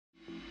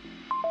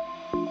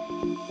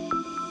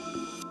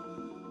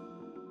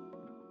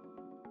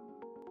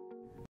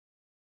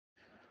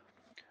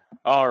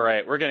All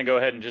right, we're going to go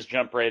ahead and just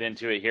jump right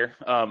into it here.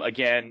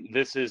 Again,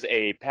 this is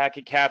a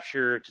packet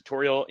capture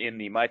tutorial in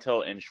the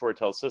Mitel and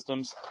ShoreTel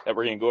systems that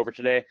we're going to go over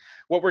today.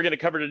 What we're going to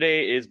cover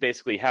today is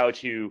basically how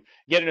to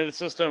get into the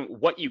system,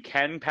 what you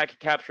can packet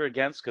capture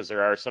against, because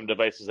there are some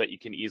devices that you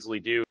can easily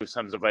do,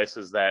 some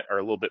devices that are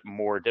a little bit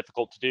more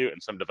difficult to do,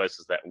 and some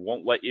devices that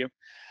won't let you.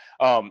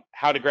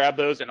 How to grab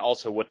those, and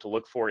also what to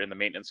look for in the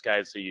maintenance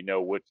guide so you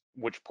know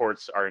which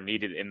ports are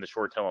needed in the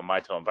ShoreTel and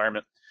Mitel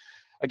environment.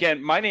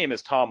 Again, my name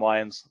is Tom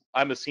Lyons.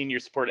 I'm a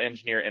senior support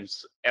engineer and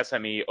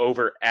SME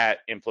over at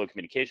Inflow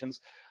Communications.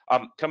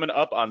 Coming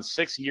up on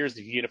 6 years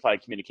of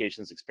unified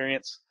communications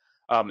experience,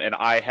 and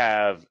I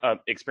have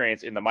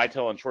experience in the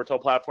Mitel and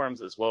ShoreTel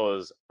platforms, as well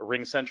as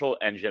RingCentral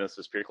and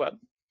Genesys Pure Cloud.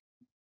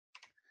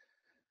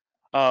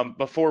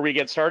 Before we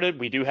get started,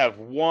 we do have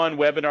one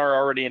webinar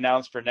already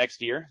announced for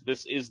next year.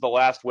 This is the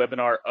last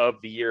webinar of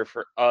the year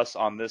for us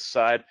on this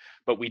side,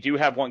 but we do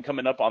have one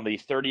coming up on the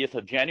 30th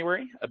of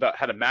January about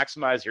how to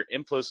maximize your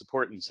Inflow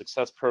support and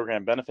success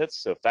program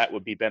benefits. So if that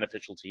would be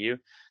beneficial to you,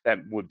 that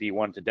would be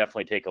one to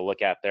definitely take a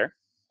look at there.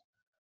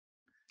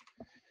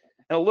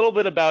 And a little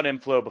bit about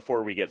Inflow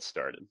before we get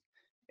started.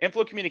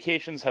 Inflow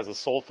Communications has a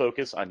sole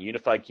focus on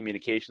unified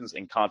communications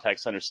and contact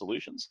center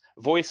solutions.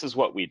 Voice is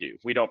what we do.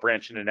 We don't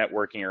branch into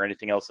networking or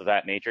anything else of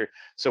that nature.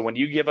 So when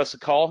you give us a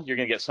call, you're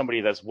going to get somebody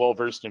that's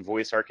well-versed in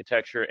voice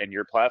architecture and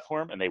your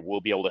platform, and they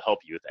will be able to help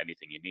you with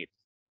anything you need.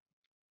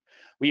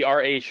 We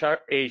are a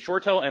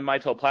ShoreTel and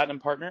Mitel Platinum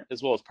partner,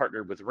 as well as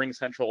partnered with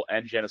RingCentral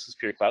and Genesys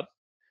Pure Cloud.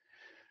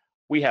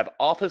 We have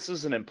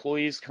offices and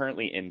employees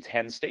currently in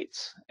 10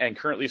 states and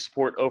currently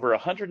support over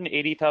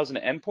 180,000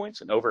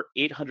 endpoints and over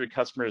 800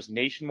 customers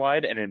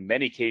nationwide and in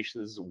many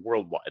cases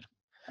worldwide.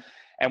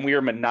 And we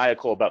are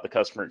maniacal about the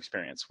customer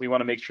experience. We want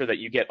to make sure that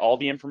you get all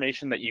the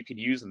information that you could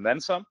use and then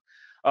some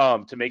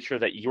to make sure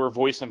that your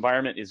voice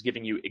environment is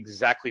giving you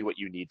exactly what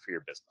you need for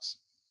your business.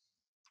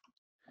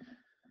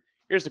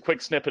 Here's a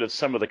quick snippet of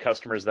some of the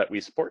customers that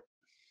we support.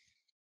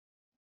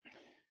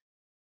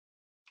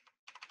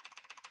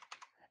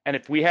 And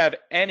if we have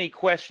any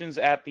questions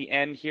at the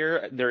end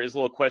here, there is a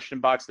little question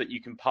box that you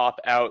can pop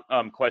out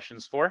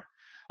questions for.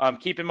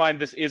 Keep in mind,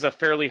 this is a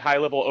fairly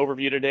high-level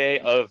overview today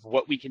of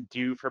what we can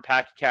do for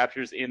packet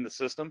captures in the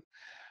system.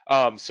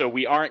 So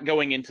we aren't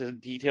going into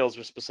details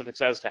or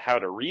specifics as to how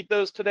to read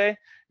those today.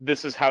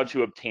 This is how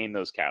to obtain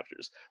those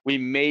captures. We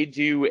may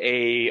do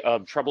a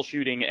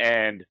troubleshooting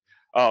and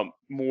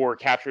more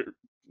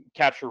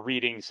capture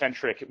reading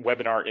centric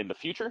webinar in the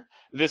future.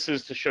 This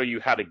is to show you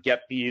how to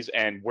get these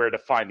and where to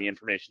find the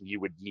information you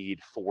would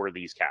need for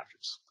these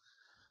captures.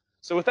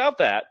 So without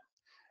that,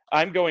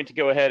 I'm going to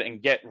go ahead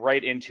and get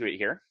right into it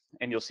here.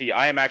 And you'll see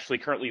I am actually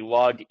currently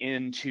logged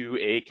into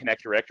a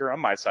Connect director on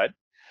my side.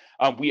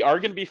 We are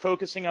going to be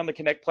focusing on the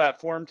Connect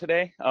platform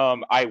today.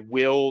 I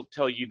will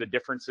tell you the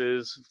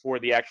differences for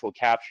the actual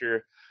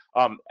capture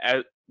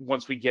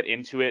once we get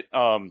into it,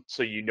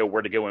 so you know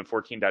where to go in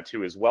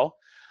 14.2 as well.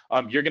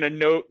 You're going to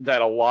note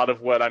that a lot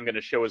of what I'm going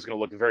to show is going to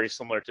look very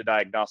similar to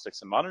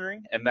diagnostics and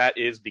monitoring, and that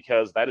is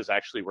because that is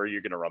actually where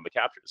you're going to run the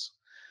captures.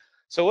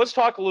 So let's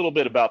talk a little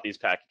bit about these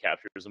packet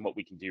captures and what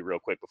we can do real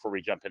quick before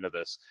we jump into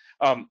this.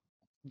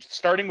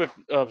 Starting with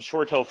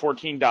ShoreTel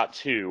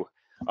 14.2,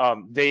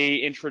 they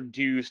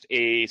introduced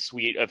a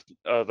suite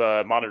of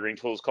monitoring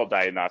tools called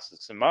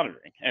diagnostics and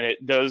monitoring, and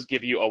it does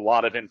give you a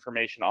lot of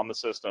information on the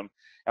system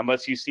and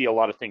lets you see a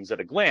lot of things at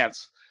a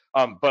glance.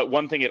 But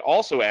one thing it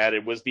also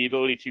added was the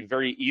ability to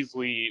very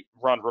easily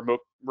run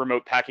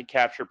remote packet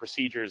capture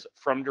procedures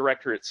from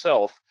Director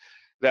itself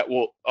that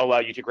will allow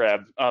you to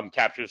grab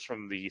captures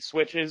from the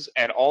switches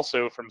and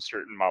also from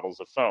certain models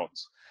of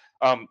phones.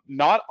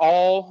 Not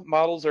all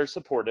models are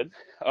supported.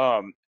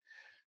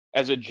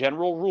 As a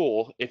general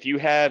rule, if you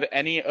have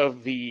any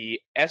of the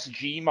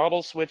SG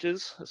model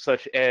switches,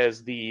 such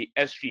as the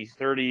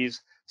SG30s,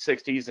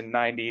 60s, and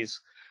 90s,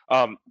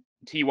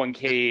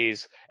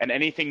 T1Ks, and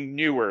anything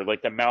newer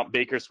like the Mount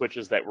Baker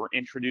switches that were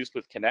introduced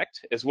with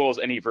Connect, as well as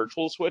any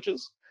virtual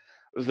switches,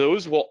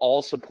 those will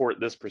all support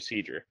this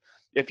procedure.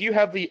 If you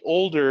have the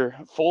older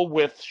full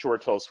width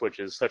ShoreTel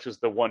switches, such as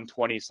the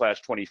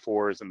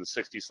 120/24s and the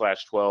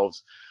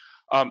 60/12s,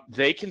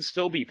 they can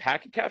still be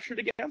packet captured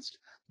against,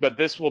 but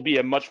this will be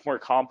a much more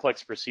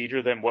complex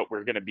procedure than what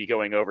we're going to be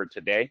going over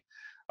today.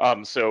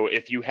 So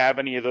if you have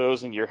any of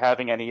those and you're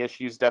having any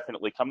issues,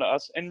 definitely come to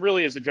us. And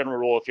really, as a general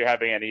rule, if you're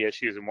having any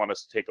issues and want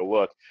us to take a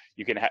look,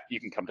 you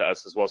can come to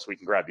us as well, so we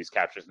can grab these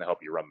captures and help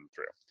you run them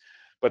through.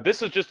 But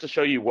this is just to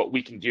show you what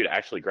we can do to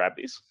actually grab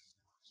these.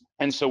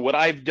 And so what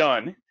I've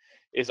done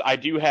is I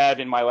do have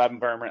in my lab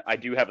environment, I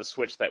do have a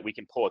switch that we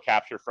can pull a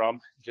capture from,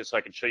 just so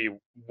I can show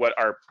you what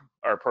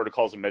our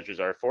protocols and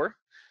measures are for.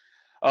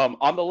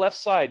 On the left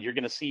side, you're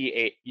going to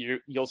see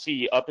you'll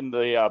see up in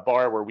the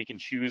bar where we can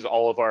choose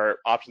all of our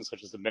options,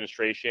 such as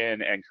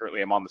administration, and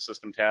currently I'm on the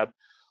system tab.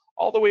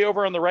 All the way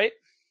over on the right,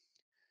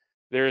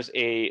 there's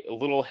a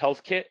little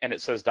health kit, and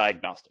it says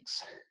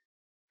diagnostics.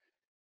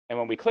 And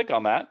when we click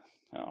on that,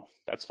 oh,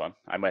 that's fun.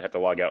 I might have to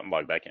log out and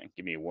log back in.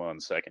 Give me 1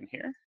 second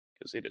here,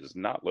 because it is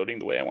not loading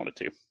the way I want it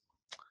to.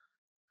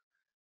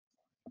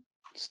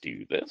 Let's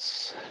do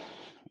this.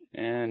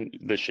 And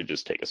this should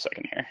just take a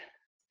second here.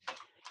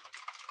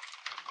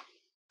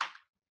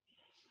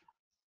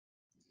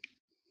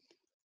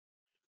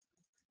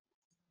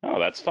 Oh,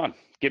 that's fun.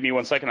 Give me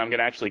 1 second. I'm going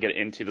to actually get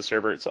into the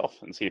server itself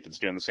and see if it's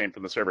doing the same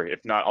from the server.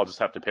 If not, I'll just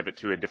have to pivot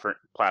to a different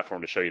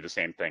platform to show you the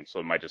same thing. So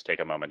it might just take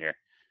a moment here.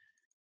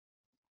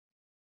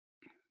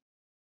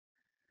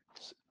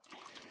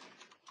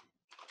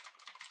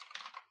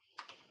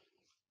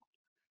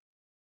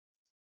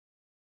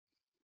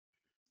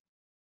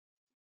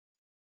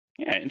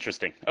 Yeah,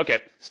 interesting. Okay,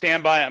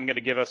 stand by. I'm going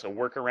to give us a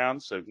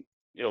workaround. So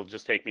it'll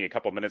just take me a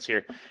couple minutes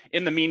here.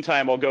 In the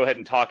meantime, I'll go ahead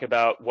and talk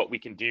about what we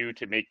can do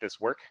to make this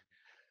work.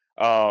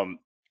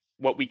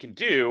 What we can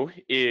do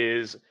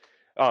is,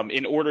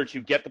 in order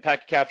to get the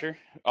packet capture,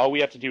 all we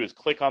have to do is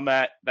click on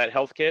that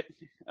health kit,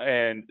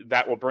 and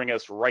that will bring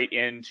us right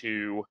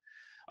into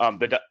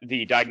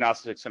the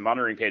diagnostics and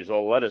monitoring page. That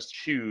will let us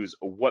choose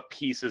what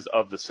pieces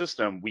of the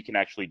system we can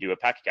actually do a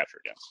packet capture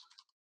against.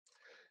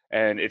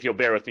 And if you'll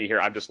bear with me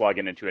here, I'm just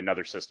logging into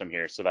another system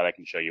here so that I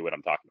can show you what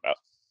I'm talking about.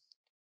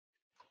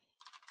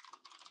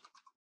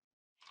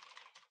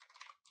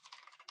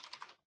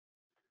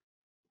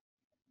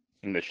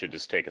 And this should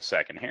just take a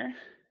second here.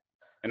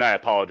 And I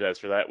apologize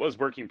for that. It was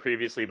working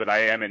previously, but I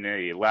am in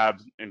a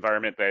lab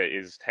environment that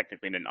is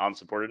technically in an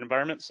unsupported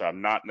environment, so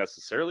I'm not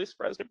necessarily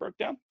surprised it broke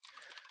down.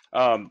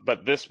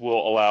 But this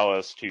will allow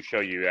us to show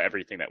you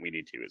everything that we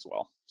need to as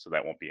well, so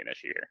that won't be an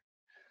issue here.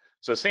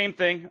 So same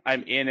thing,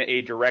 I'm in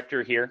a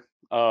director here,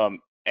 and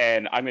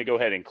I'm gonna go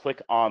ahead and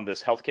click on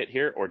this health kit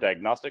here, or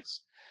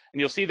diagnostics. And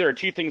you'll see there are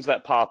two things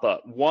that pop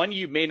up. One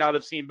you may not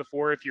have seen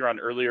before if you're on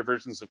earlier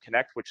versions of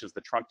Connect, which is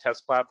the trunk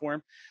test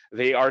platform.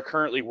 They are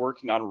currently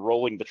working on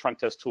rolling the trunk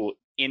test tool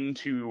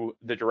into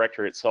the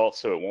director itself,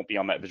 so it won't be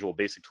on that Visual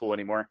Basic tool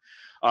anymore.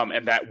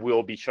 And that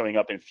will be showing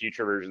up in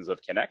future versions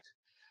of Connect.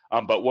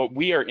 But what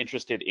we are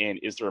interested in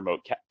is the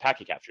remote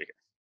packet capture here.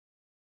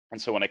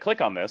 And so when I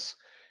click on this,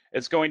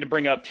 it's going to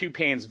bring up two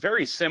panes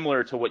very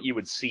similar to what you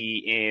would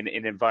see in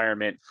an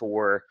environment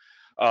for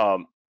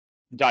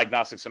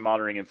diagnostics and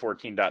monitoring in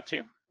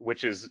 14.2,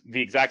 which is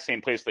the exact same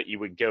place that you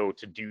would go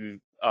to do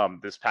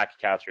this packet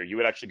capture. You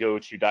would actually go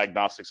to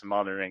diagnostics and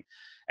monitoring,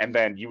 and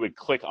then you would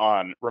click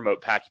on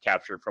remote packet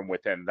capture from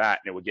within that,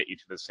 and it would get you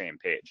to the same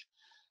page.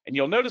 And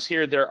you'll notice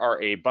here there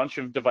are a bunch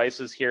of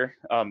devices here.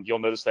 You'll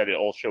notice that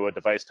it'll show a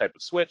device type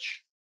of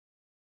switch.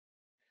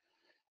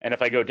 And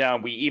if I go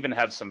down, we even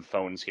have some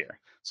phones here.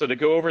 So to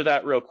go over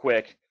that real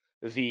quick,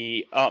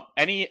 the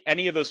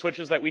any of those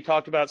switches that we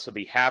talked about, so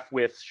the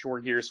half-width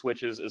short gear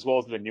switches, as well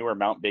as the newer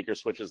Mount Baker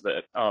switches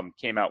that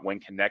came out when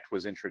Connect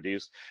was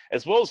introduced,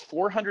 as well as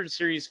 400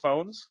 series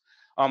phones,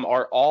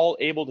 are all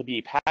able to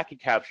be packet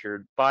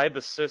captured by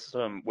the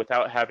system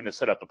without having to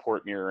set up a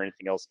port mirror or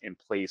anything else in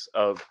place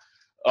of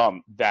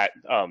that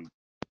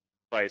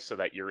device, so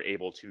that you're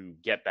able to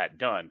get that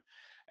done.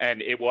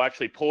 And it will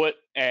actually pull it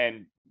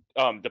and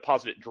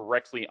deposit it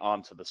directly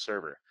onto the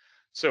server.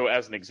 So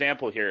as an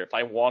example here, if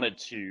I wanted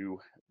to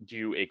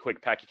do a quick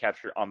packet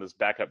capture on this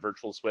backup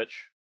virtual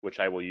switch,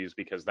 which I will use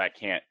because that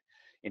can't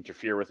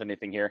interfere with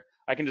anything here,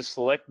 I can just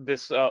select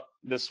this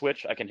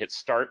switch. I can hit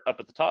start up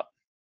at the top.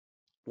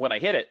 When I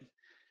hit it,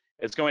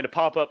 it's going to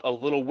pop up a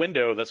little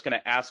window that's going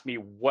to ask me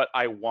what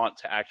I want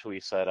to actually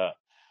set up.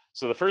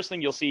 So the first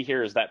thing you'll see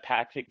here is that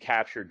packet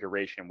capture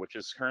duration, which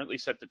is currently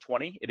set to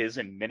 20. It is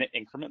in minute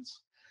increments.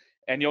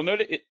 And you'll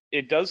note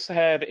it does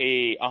have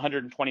a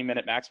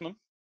 120-minute maximum.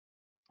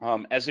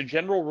 As a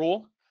general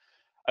rule,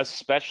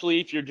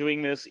 especially if you're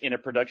doing this in a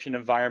production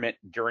environment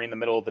during the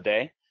middle of the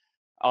day,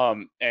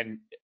 and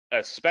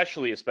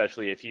especially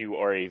if you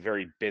are a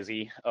very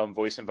busy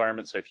voice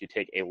environment, so if you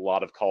take a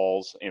lot of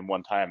calls in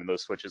one time and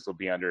those switches will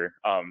be under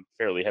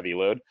fairly heavy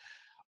load,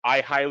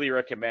 I highly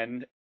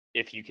recommend,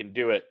 if you can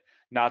do it,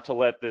 not to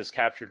let this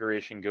capture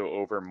duration go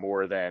over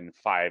more than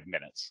 5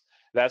 minutes.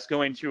 That's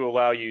going to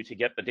allow you to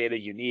get the data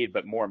you need,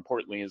 but more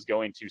importantly is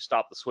going to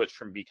stop the switch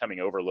from becoming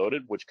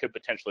overloaded, which could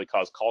potentially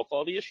cause call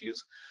quality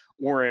issues.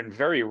 Or in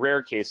very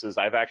rare cases,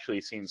 I've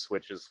actually seen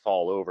switches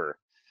fall over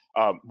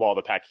while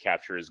the packet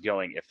capture is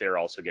going if they're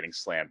also getting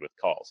slammed with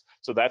calls.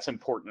 So that's an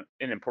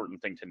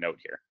important thing to note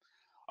here.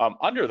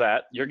 Under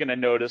that, you're going to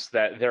notice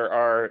that there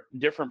are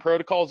different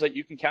protocols that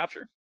you can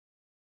capture.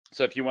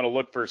 So if you want to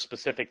look for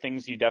specific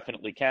things, you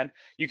definitely can.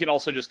 You can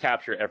also just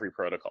capture every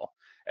protocol.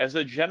 As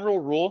a general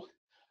rule,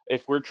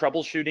 if we're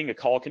troubleshooting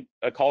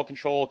a call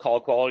control,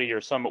 call quality,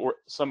 or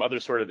some other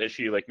sort of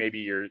issue, like maybe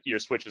your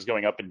switch is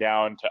going up and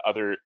down to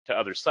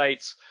other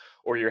sites,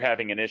 or you're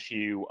having an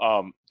issue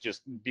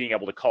just being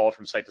able to call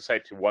from site to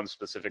site to one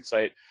specific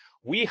site,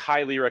 we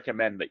highly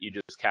recommend that you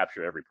just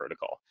capture every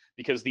protocol,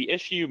 because the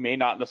issue may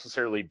not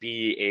necessarily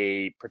be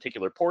a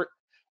particular port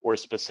or a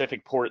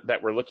specific port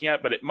that we're looking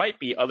at, but it might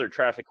be other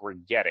traffic we're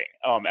getting.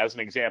 As an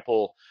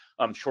example,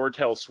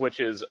 ShoreTel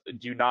switches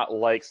do not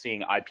like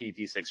seeing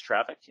IPv6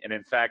 traffic, and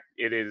in fact,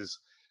 it is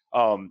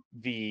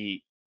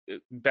the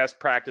best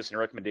practice and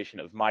recommendation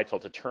of Mitel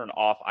to turn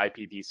off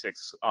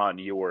IPv6 on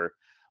your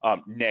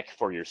NIC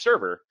for your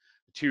server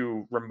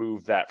to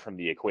remove that from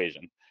the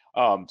equation.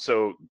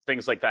 So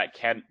things like that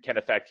can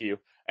affect you,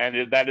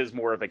 and that is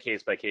more of a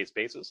case-by-case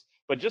basis.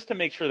 But just to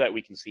make sure that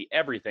we can see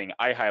everything,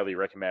 I highly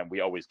recommend we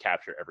always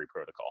capture every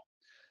protocol.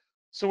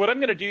 So what I'm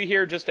going to do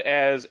here, just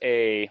as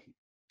an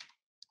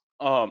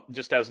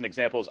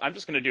example, is I'm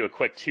just going to do a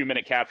quick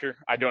 2-minute capture.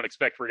 I don't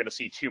expect we're going to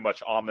see too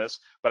much on this,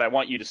 but I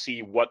want you to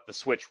see what the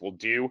switch will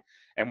do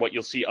and what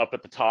you'll see up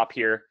at the top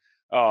here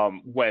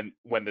when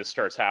this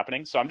starts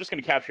happening. So I'm just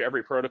going to capture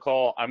every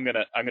protocol. I'm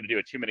gonna do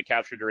a 2-minute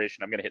capture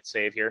duration. I'm going to hit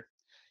save here,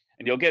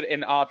 and you'll get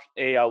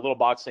a little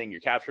box saying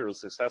your capture was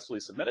successfully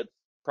submitted.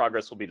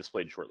 Progress will be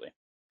displayed shortly.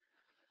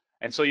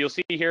 And so you'll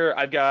see here,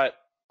 I've got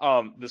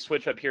the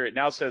switch up here. It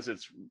now says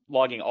it's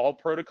logging all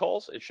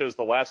protocols. It shows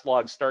the last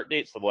log start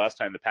date, so the last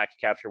time the packet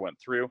capture went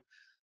through,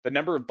 the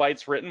number of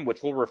bytes written,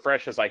 which will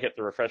refresh as I hit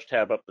the refresh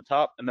tab up the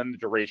top, and then the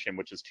duration,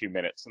 which is 2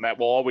 minutes. And that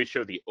will always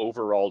show the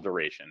overall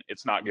duration.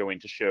 It's not going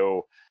to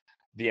show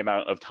the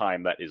amount of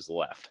time that is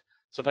left.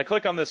 So if I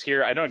click on this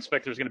here, I don't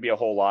expect there's going to be a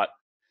whole lot.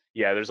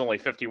 Yeah, there's only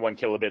 51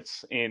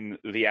 kilobits in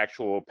the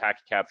actual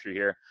packet capture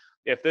here.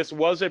 If this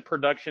was a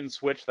production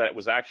switch that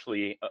was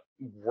actually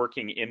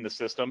working in the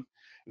system,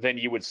 then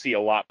you would see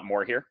a lot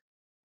more here.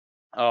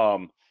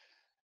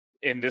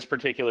 In this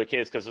particular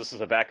case, because this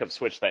is a backup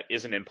switch that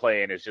isn't in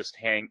play and is just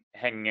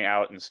hanging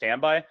out in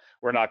standby,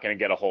 we're not going to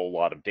get a whole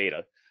lot of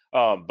data.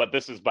 But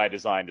this is by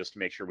design just to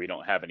make sure we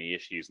don't have any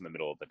issues in the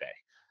middle of the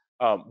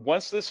day.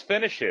 Once this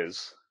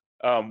finishes,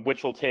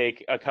 which will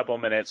take a couple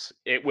minutes,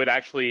 it would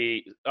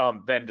actually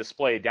then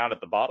display down at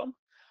the bottom.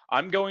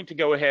 I'm going to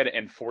go ahead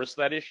and force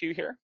that issue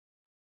here.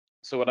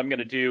 So what I'm going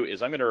to do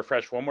is I'm going to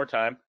refresh one more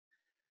time.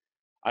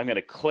 I'm going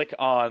to click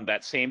on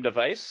that same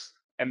device,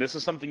 and this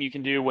is something you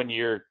can do when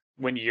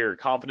you're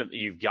confident that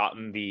you've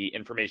gotten the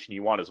information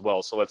you want as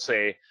well. So let's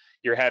say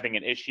you're having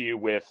an issue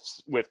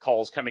with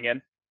calls coming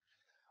in,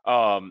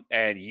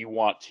 and you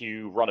want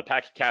to run a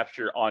packet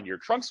capture on your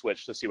trunk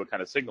switch to see what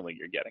kind of signaling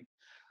you're getting.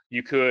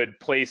 You could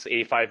place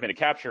a 5-minute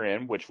capture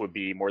in, which would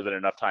be more than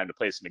enough time to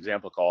place an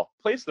example call.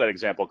 Place that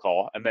example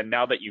call, and then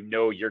now that you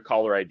know your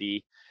caller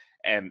ID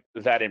and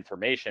that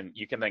information,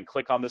 you can then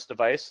click on this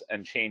device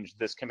and change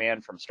this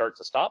command from start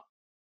to stop.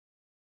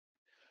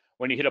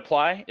 When you hit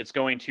apply, it's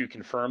going to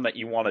confirm that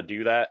you want to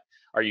do that.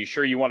 Are you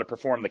sure you want to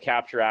perform the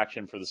capture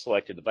action for the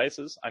selected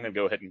devices? I'm going to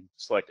go ahead and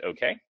select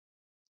OK.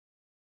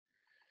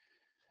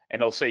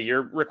 And it'll say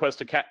your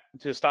request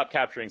to stop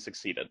capturing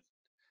succeeded.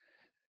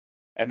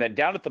 And then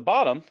down at the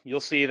bottom, you'll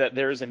see that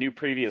there's a new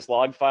previous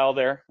log file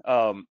there.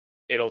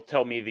 It'll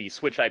tell me the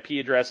switch IP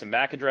address and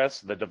MAC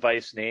address, the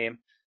device name,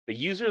 the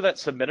user that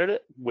submitted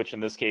it, which in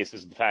this case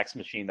is the fax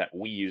machine that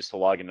we use to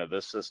log into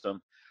this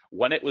system,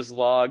 when it was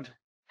logged,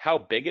 how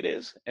big it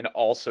is, and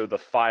also the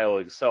file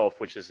itself,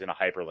 which is in a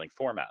hyperlink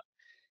format.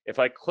 If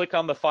I click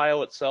on the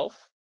file itself,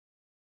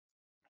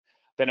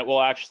 then it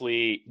will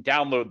actually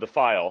download the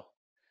file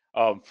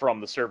from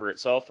the server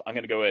itself. I'm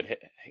going to go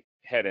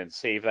ahead and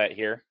save that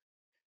here.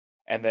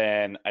 And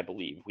then I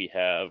believe we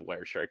have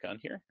Wireshark on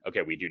here.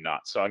 Okay, we do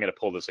not. So I'm going to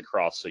pull this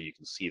across so you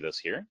can see this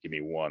here. Give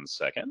me 1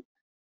 second.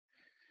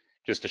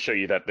 Just to show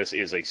you that this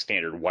is a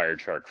standard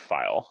Wireshark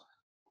file.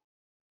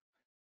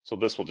 So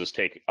this will just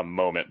take a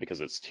moment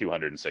because it's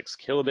 206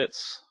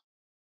 kilobits.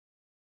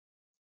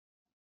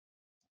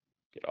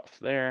 Get off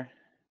there.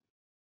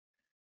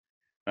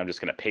 I'm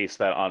just going to paste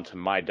that onto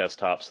my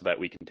desktop so that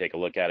we can take a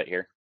look at it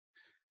here.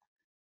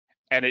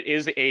 And it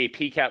is a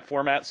PCAP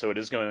format, so it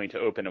is going to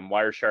open in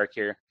Wireshark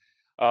here.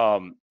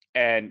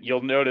 And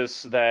you'll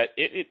notice that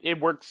it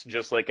works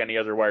just like any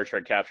other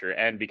Wireshark capture.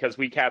 And because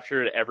we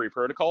captured every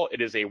protocol,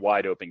 it is a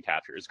wide open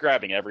capture. It's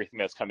grabbing everything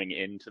that's coming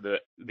into the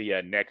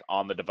NIC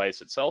on the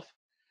device itself.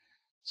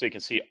 So you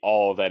can see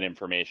all of that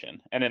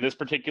information. And in this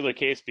particular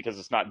case, because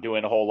it's not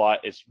doing a whole lot,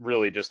 it's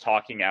really just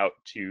talking out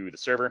to the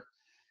server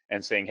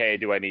and saying, hey,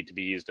 do I need to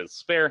be used as a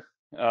spare?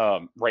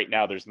 Right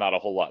now, there's not a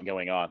whole lot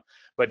going on.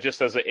 But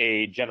just as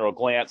a general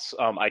glance,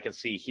 I can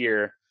see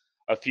here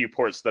a few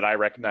ports that I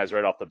recognize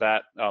right off the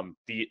bat.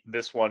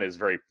 This one is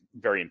very,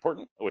 very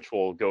important, which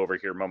we'll go over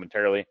here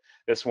momentarily.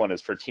 This one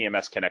is for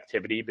TMS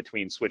connectivity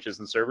between switches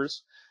and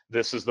servers.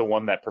 This is the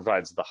one that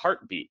provides the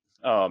heartbeat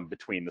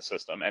between the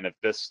system. And if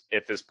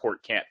this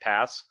port can't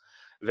pass,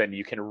 then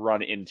you can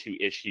run into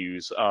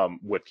issues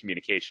with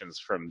communications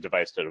from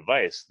device to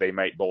device. They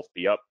might both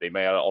be up. They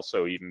may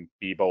also even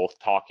be both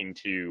talking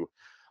to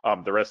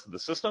the rest of the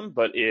system.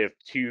 But if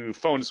two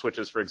phone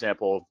switches, for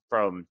example,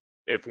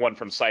 if one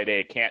from site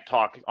A can't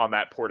talk on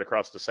that port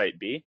across to site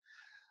B,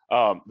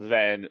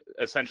 then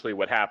essentially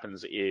what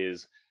happens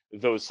is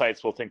those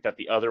sites will think that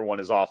the other one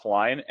is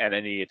offline, and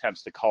any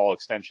attempts to call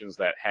extensions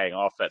that hang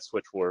off that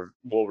switch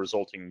will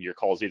result in your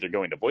calls either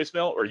going to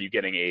voicemail or you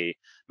getting a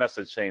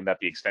message saying that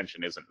the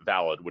extension isn't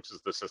valid, which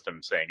is the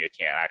system saying it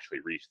can't actually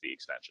reach the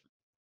extension.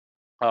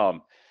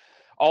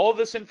 All of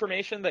this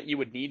information that you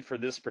would need for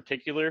this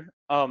particular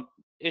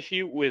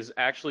issue was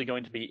actually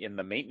going to be in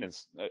the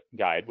maintenance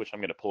guide, which I'm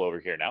going to pull over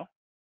here now.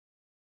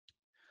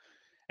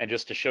 And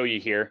just to show you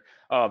here,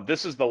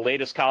 this is the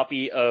latest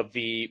copy of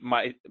the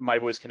My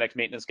Voice Connect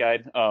maintenance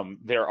guide.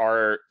 There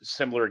are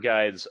similar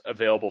guides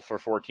available for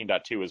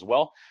 14.2 as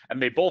well,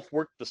 and they both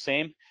work the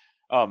same.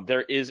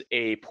 There is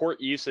a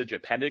port usage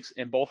appendix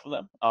in both of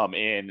them.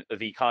 In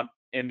the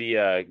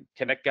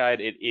Connect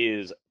guide, it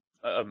is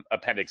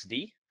Appendix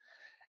D,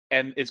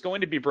 and it's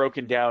going to be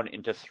broken down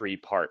into 3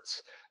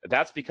 parts.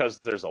 That's because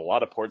there's a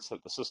lot of ports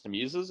that the system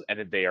uses,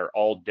 and they are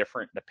all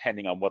different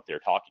depending on what they're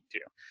talking to.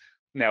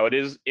 Now, it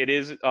is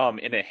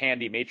in a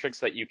handy matrix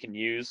that you can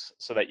use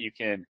so that you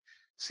can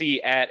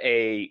see at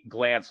a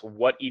glance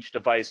what each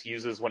device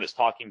uses when it's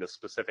talking to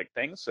specific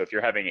things. So if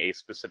you're having a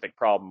specific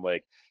problem,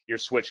 like your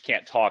switch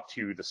can't talk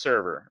to the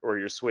server or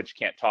your switch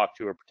can't talk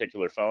to a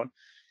particular phone,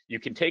 you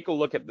can take a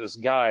look at this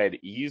guide,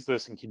 use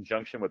this in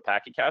conjunction with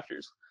packet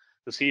captures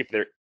to see if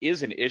there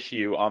is an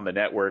issue on the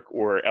network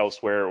or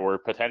elsewhere, or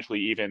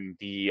potentially even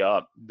the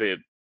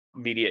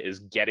media is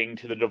getting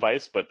to the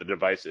device, but the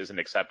device isn't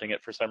accepting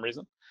it for some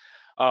reason.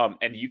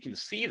 And you can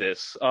see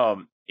this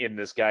in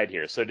this guide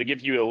here. So to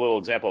give you a little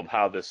example of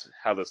how this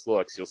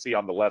looks, you'll see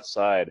on the left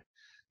side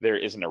there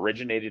is an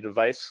originating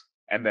device,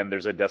 and then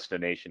there's a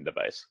destination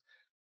device.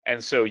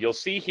 And so you'll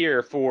see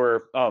here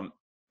for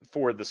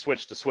the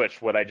switch to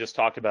switch, what I just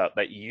talked about,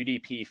 that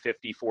UDP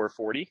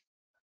 5440,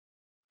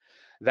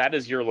 that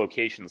is your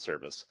location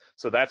service.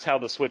 So that's how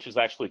the switches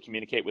actually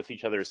communicate with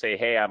each other, say,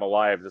 hey, I'm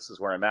alive, this is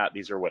where I'm at,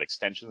 these are what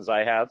extensions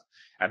I have.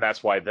 And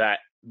that's why that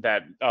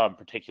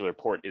particular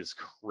port is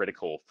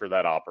critical for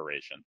that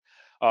operation.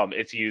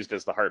 It's used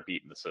as the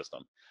heartbeat in the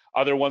system.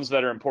 Other ones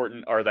that are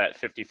important are that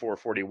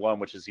 5441,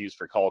 which is used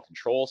for call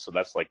control. So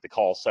that's like the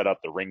call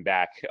setup, the ring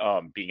back,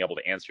 being able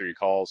to answer your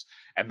calls,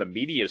 and the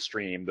media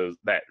stream,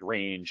 that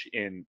range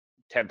in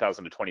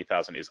 10,000 to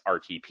 20,000 is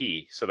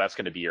RTP. So that's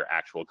going to be your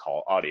actual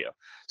call audio.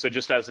 So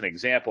just as an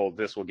example,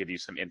 this will give you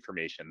some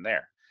information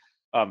there.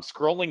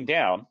 Scrolling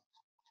down,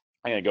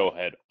 I'm going to go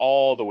ahead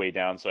all the way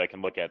down so I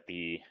can look at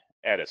a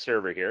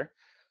server here.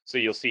 So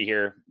you'll see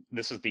here,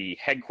 this is the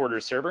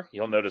headquarters server.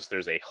 You'll notice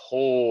there's a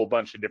whole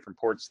bunch of different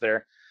ports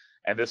there.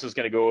 And this is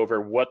going to go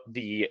over what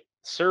the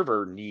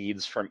server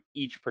needs from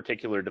each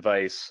particular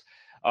device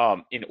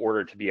in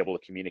order to be able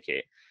to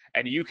communicate.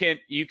 And you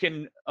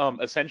can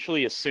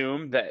essentially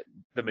assume that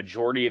the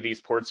majority of these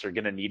ports are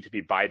going to need to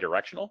be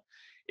bi-directional.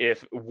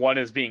 If one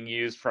is being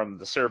used from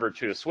the server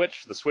to a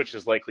switch, the switch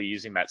is likely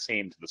using that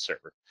same to the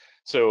server.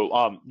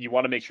 So you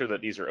want to make sure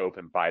that these are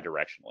open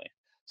bi-directionally.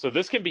 So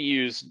this can be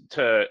used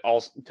to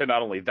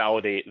not only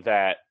validate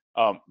that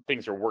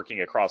things are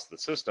working across the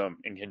system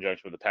in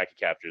conjunction with the packet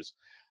captures,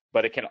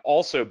 but it can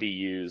also be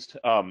used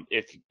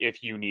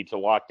if you need to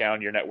lock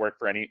down your network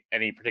for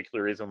any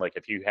particular reason, like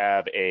if you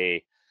have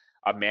a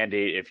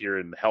mandate, if you're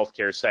in the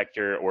healthcare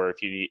sector, or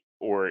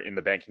or in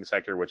the banking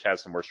sector, which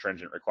has some more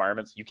stringent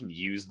requirements, you can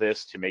use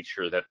this to make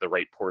sure that the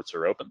right ports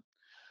are open.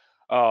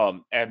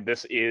 And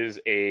this is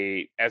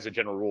as a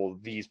general rule,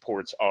 these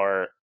ports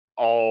are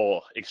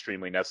all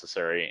extremely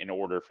necessary in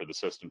order for the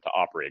system to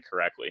operate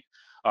correctly.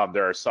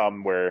 There are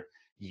some where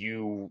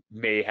you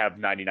may have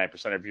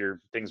 99% of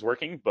your things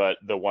working, but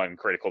the one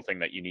critical thing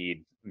that you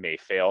need may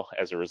fail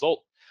as a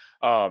result.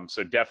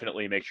 So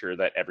definitely make sure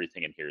that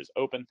everything in here is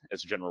open.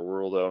 As a general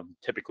rule, though,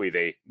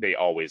 typically they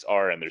always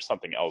are, and there's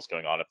something else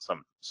going on if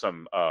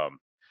some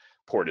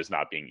port is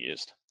not being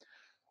used.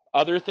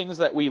 Other things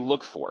that we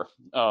look for,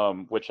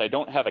 which I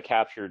don't have a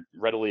capture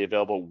readily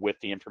available with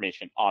the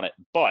information on it,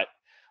 but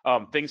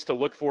things to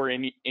look for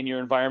in your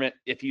environment.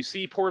 If you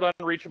see port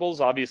unreachables,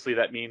 obviously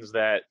that means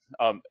that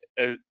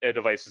a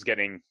device is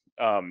getting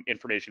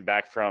information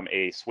back from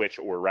a switch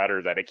or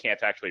router that it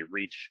can't actually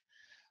reach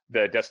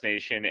the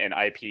destination and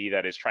IP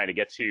that is trying to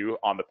get to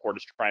on the port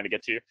is trying to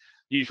get to.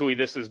 Usually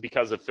this is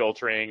because of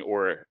filtering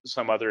or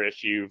some other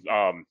issue.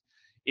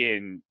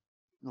 In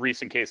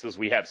recent cases,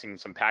 we have seen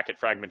some packet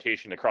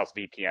fragmentation across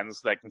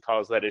VPNs that can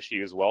cause that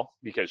issue as well,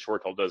 because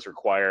ShoreTel does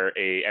require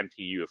a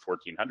MTU of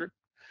 1400.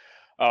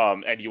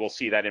 And you will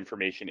see that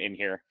information in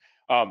here.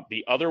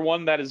 The other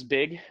one that is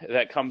big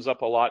that comes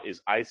up a lot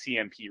is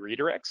ICMP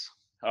redirects,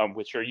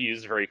 which are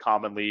used very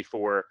commonly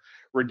for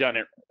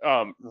redundant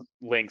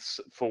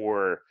links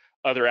for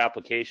other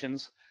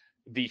applications.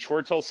 The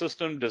ShoreTel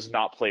system does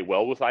not play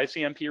well with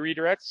ICMP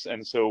redirects,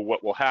 and so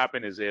what will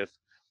happen is if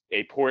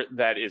a port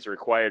that is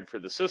required for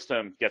the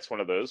system gets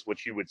one of those,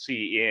 which you would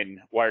see in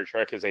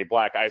Wireshark as a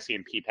black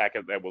ICMP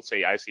packet that will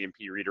say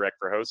ICMP redirect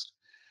for host,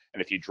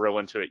 and if you drill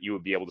into it, you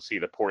would be able to see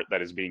the port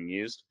that is being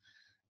used.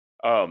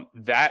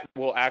 That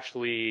will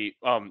actually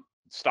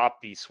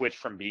stop the switch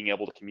from being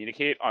able to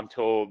communicate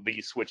until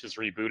the switch is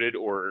rebooted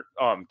or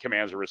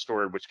commands are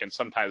restored, which can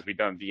sometimes be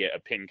done via a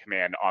ping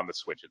command on the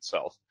switch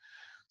itself.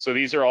 So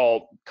these are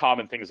all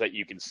common things that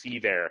you can see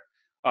there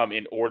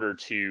in order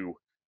to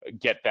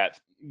get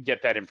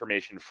that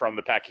information from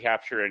the packet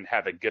capture and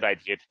have a good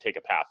idea to take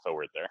a path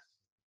forward there.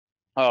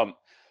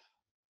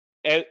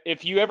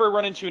 If you ever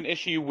run into an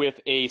issue with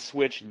a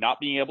switch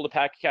not being able to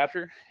packet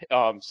capture,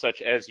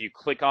 such as you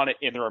click on it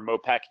in the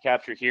remote packet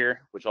capture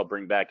here, which I'll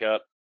bring back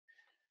up,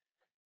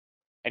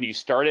 and you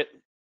start it,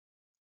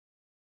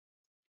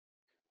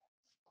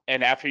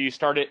 and after you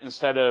start it,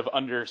 instead of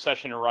under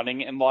session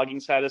running and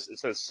logging status,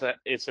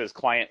 it says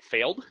client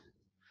failed.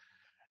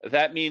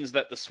 That means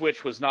that the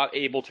switch was not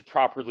able to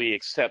properly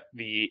accept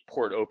the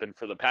port open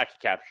for the packet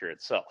capture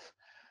itself.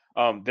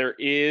 There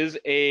is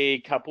a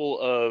couple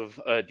of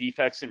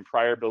defects in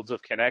prior builds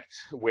of Connect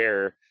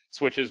where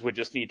switches would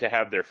just need to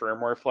have their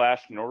firmware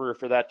flashed in order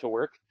for that to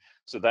work.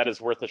 So that is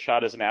worth a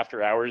shot as an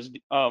after hours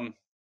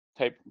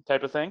type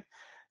of thing.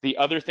 The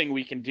other thing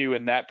we can do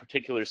in that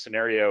particular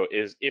scenario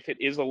is if it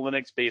is a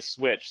Linux-based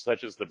switch,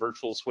 such as the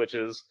virtual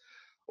switches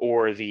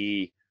or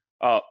the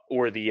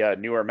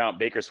newer Mount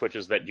Baker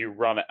switches that do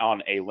run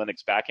on a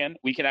Linux backend,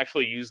 we can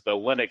actually use the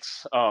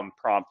Linux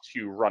prompt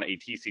to run a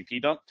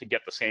TCP dump to get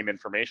the same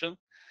information.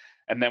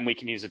 And then we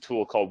can use a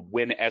tool called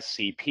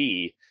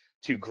WinSCP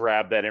to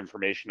grab that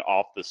information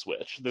off the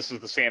switch. This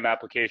is the same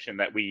application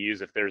that we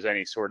use if there's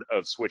any sort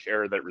of switch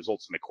error that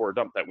results in a core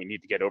dump that we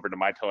need to get over to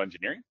Mitel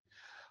engineering.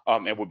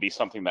 It would be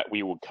something that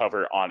we would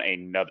cover on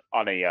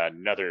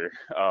another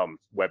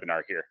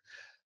webinar here.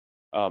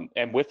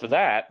 And with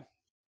that,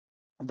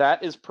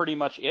 that is pretty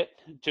much it.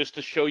 Just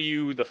to show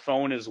you the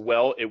phone as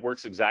well, it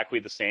works exactly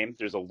the same.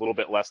 There's a little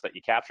bit less that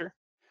you capture.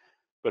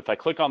 But if I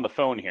click on the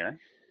phone here,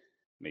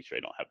 make sure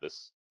I don't have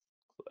this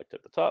select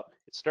at the top,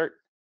 hit start.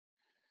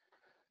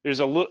 There's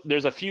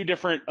a few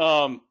different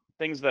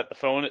things that the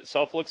phone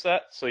itself looks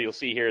at. So you'll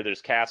see here,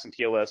 there's CAS and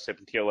TLS, SIP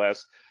and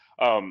TLS.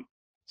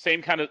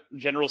 Same kind of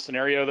general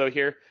scenario though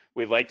here.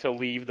 We like to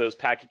leave those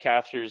packet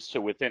captures to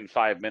within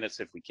 5 minutes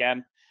if we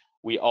can.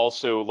 We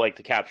also like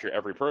to capture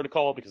every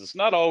protocol because it's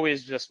not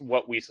always just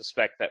what we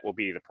suspect that will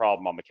be the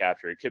problem on the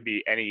capture. It could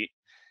be any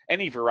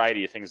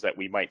variety of things that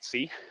we might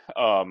see,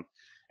 and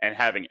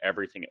having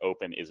everything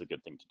open is a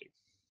good thing to do.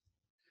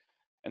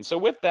 And so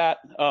with that,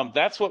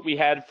 that's what we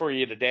had for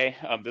you today.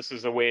 This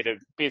is a way to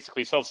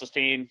basically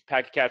self-sustain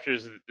packet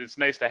captures. It's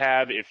nice to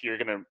have if you're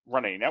going to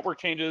run any network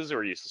changes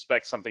or you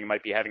suspect something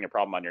might be having a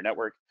problem on your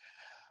network.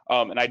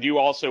 And I do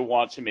also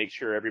want to make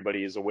sure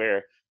everybody is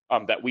aware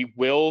that we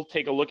will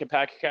take a look at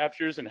packet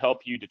captures and help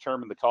you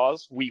determine the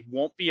cause. We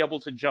won't be able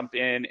to jump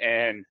in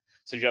and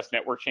suggest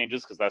network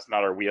changes because that's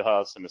not our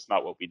wheelhouse and it's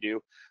not what we do.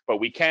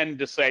 But we can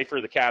decipher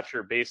the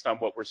capture based on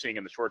what we're seeing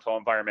in the ShoreTel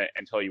environment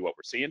and tell you what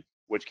we're seeing,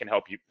 which can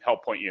help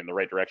point you in the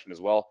right direction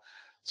as well.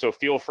 So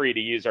feel free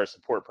to use our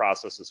support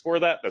processes for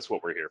that. That's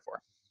what we're here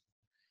for.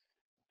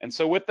 And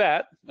so with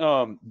that,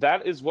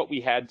 that is what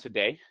we had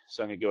today.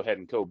 So I'm going to go ahead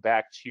and go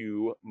back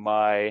to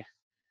my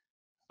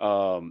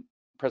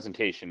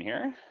presentation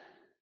here.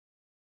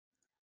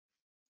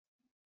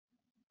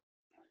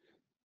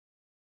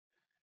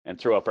 And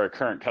throw up our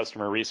current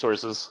customer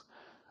resources.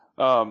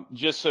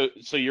 Just so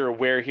you're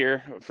aware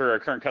here, for our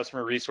current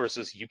customer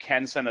resources, you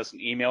can send us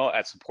an email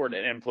at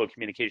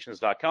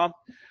support@inflowcommunications.com,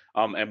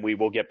 and we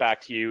will get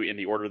back to you in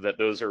the order that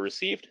those are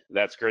received.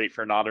 That's great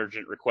for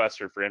non-urgent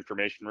requests or for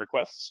information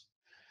requests.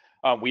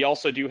 We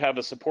also do have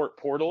a support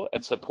portal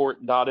at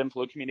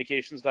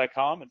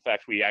support.inflowcommunications.com. In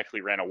fact, we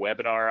actually ran a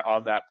webinar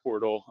on that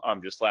portal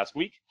just last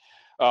week.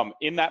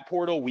 In that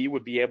portal, we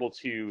would be able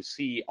to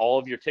see all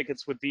of your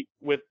tickets with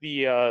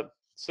the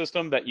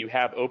system that you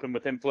have open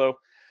with Inflow.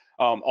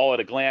 All at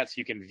a glance,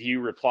 you can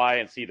view, reply,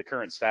 and see the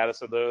current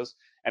status of those.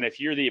 And if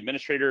you're the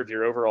administrator of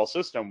your overall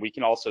system, we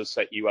can also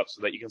set you up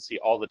so that you can see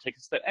all the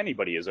tickets that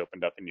anybody has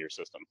opened up in your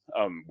system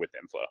with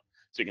Inflow.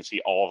 So you can see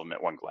all of them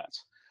at one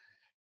glance.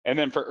 And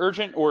then for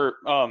urgent or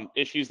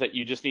issues that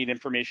you just need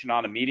information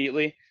on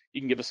immediately,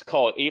 you can give us a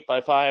call at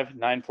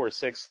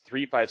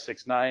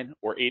 855-946-3569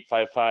 or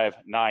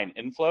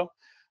 855-9-INFLOW.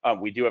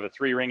 We do have a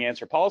 3-ring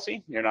answer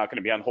policy. You're not going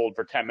to be on hold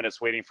for 10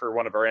 minutes waiting for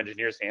one of our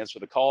engineers to answer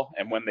the call.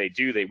 And when they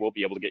do, they will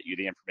be able to get you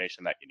the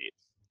information that you need.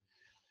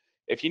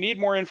 If you need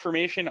more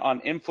information on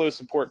Inflow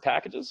support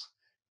packages,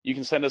 you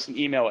can send us an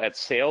email at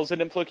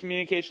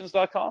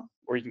sales@inflowcommunications.com,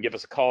 or you can give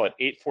us a call at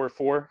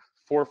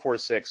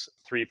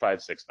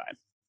 844-446-3569.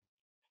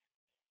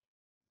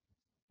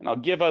 And I'll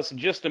give us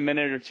just a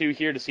minute or two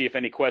here to see if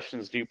any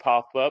questions do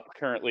pop up.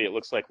 Currently, it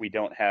looks like we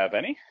don't have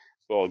any,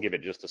 so I'll give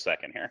it just a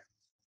second here.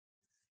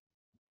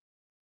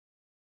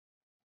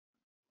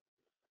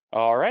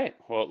 All right,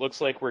 well, it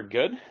looks like we're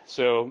good.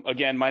 So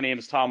again, my name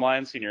is Tom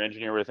Lyons, Senior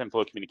Engineer with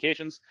Inflow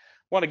Communications.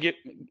 Want to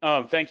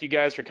thank you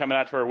guys for coming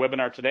out to our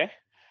webinar today.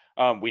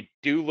 We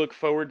do look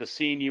forward to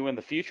seeing you in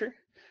the future.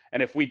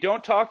 And if we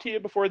don't talk to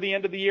you before the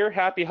end of the year,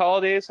 happy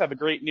holidays, have a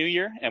great new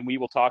year, and we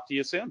will talk to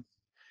you soon.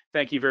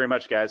 Thank you very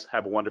much, guys.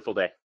 Have a wonderful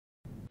day.